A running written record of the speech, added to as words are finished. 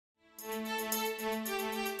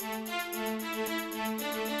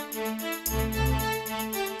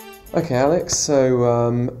Okay, Alex,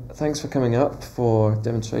 so thanks for coming up for a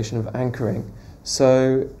demonstration of anchoring.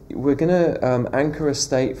 So we're going to anchor a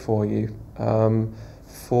state for you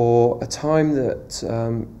for a time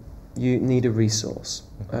that you need a resource,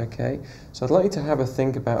 okay? So I'd like you to have a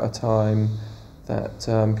think about a time that,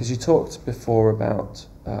 because you talked before about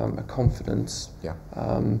a confidence,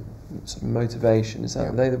 sort of motivation, is that,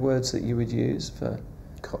 are they the words that you would use for?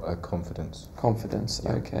 Confidence. Confidence,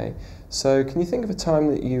 okay. So can you think of a time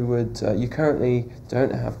that you would, you currently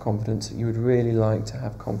don't have confidence, that you would really like to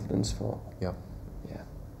have confidence for? Yeah.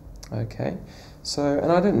 Okay. So,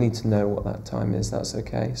 and I don't need to know what that time is, that's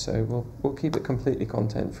okay. So we'll keep it completely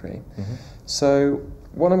content free. So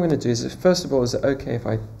what I'm going to do is, first of all, is it okay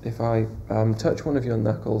if I touch one of your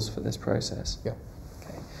knuckles for this process? Yeah.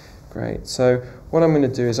 Okay, great. So what I'm going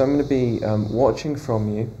to do is I'm going to be watching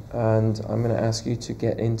from you, and I'm going to ask you to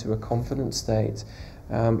get into a confident state.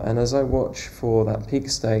 And as I watch for that peak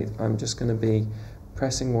state, I'm just going to be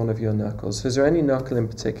pressing one of your knuckles. So is there any knuckle in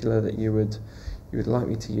particular that you would like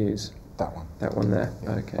me to use? That one. That one there.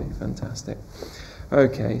 Yeah. Okay, fantastic.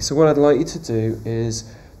 Okay, so what I'd like you to do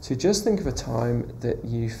is to just think of a time that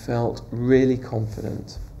you felt really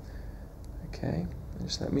confident. Okay,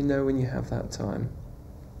 just let me know when you have that time.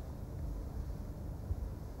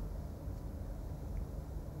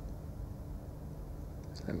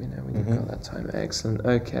 Let me know when you've got that time. Excellent.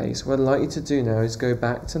 Okay, so what I'd like you to do now is go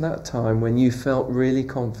back to that time when you felt really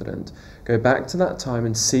confident. Go back to that time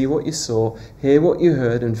and see what you saw, hear what you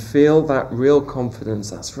heard, and feel that real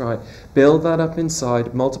confidence. That's right. Build that up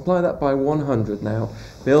inside. Multiply that by 100 now.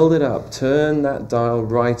 Build it up. Turn that dial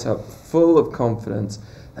right up, full of confidence.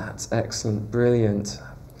 That's excellent. Brilliant.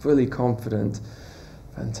 Fully confident.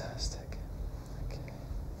 Fantastic.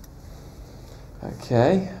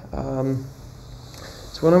 Okay.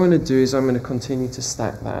 So what I'm going to do is I'm going to continue to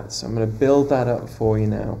stack that. So I'm going to build that up for you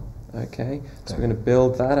now. Okay? So we're going to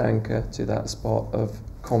build that anchor to that spot of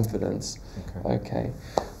confidence. Okay.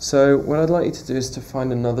 So what I'd like you to do is to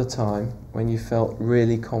find another time when you felt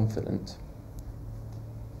really confident.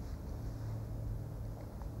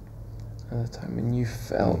 Another time when you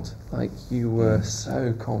felt like you were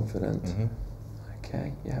so confident.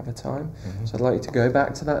 Okay, you have a time. So I'd like you to go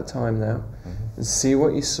back to that time now and see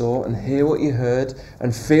what you saw and hear what you heard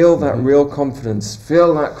and feel that real confidence.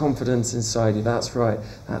 Feel that confidence inside you. That's right.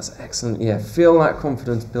 That's excellent. Yeah, feel that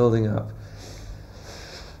confidence building up.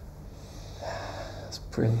 That's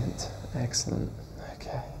brilliant. Excellent.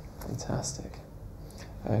 Okay, fantastic.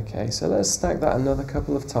 Okay, so let's stack that another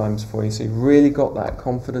couple of times for you so you've really got that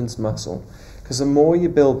confidence muscle. Because the more you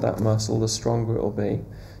build that muscle, the stronger it will be.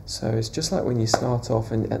 So it's just like when you start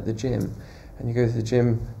off at the gym, and you go to the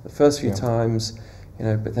gym the first few times, you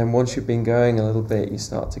know, but then once you've been going a little bit, you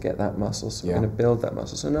start to get that muscle. So we're going to build that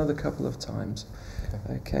muscle. So another couple of times.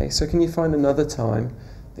 Okay, so can you find another time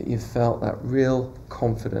that you felt that real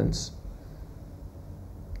confidence?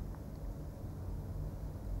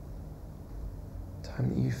 Time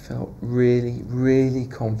that you felt really, really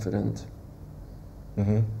confident.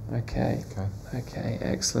 Okay,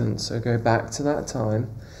 excellent. So go back to that time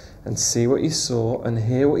and see what you saw and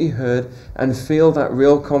hear what you heard and feel that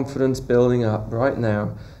real confidence building up right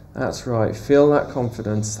now. That's right, feel that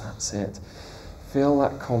confidence, that's it. Feel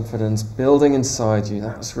that confidence building inside you,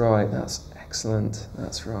 that's right, that's excellent,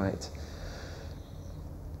 that's right.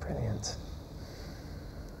 Brilliant.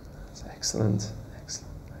 That's excellent,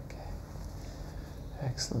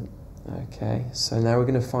 excellent. Okay, so now we're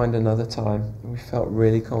going to find another time we felt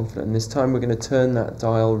really confident, and this time we're going to turn that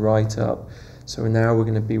dial right up. So now we're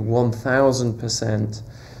going to be 1000%.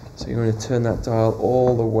 So you're going to turn that dial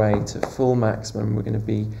all the way to full maximum. We're going to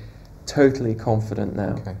be totally confident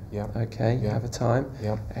now. Okay, you have a time?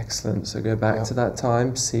 Excellent. So go back to that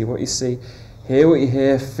time, see what you see, hear what you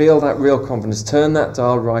hear, feel that real confidence. Turn that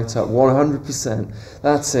dial right up, 100%.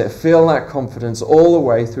 That's it. Feel that confidence all the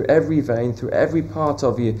way through every vein, through every part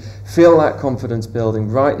of you. Feel that confidence building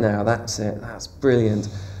right now. That's it. That's brilliant.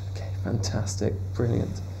 Okay, fantastic.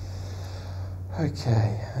 Brilliant.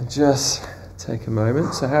 Okay, and just take a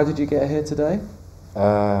moment. So how did you get here today?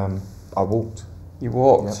 I walked. You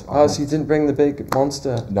walked? So you didn't bring the big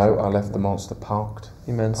monster? No, I left the monster parked.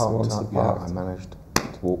 You meant the monster parked? I managed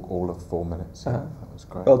to walk all of 4 minutes. That was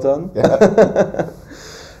great. Well done. Yeah.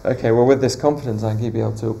 Okay, well with this confidence I think you'll be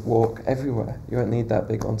able to walk everywhere. You won't need that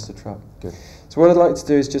big monster truck. Good. So what I'd like to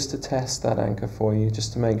do is just to test that anchor for you,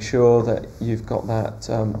 just to make sure that you've got that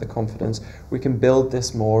the confidence. We can build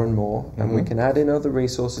this more and more, and we can add in other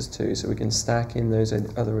resources too, so we can stack in those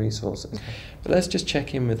other resources. But let's just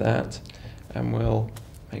check in with that, and we'll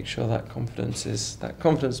make sure that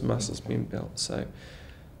confidence muscle's been built. So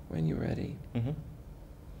when you're ready.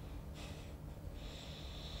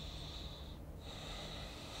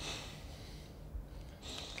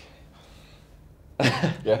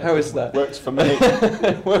 Yeah. How is that? Works for me.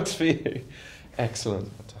 Works for you.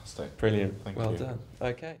 Excellent. Fantastic. Brilliant. Thank well you. done.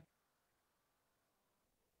 Okay.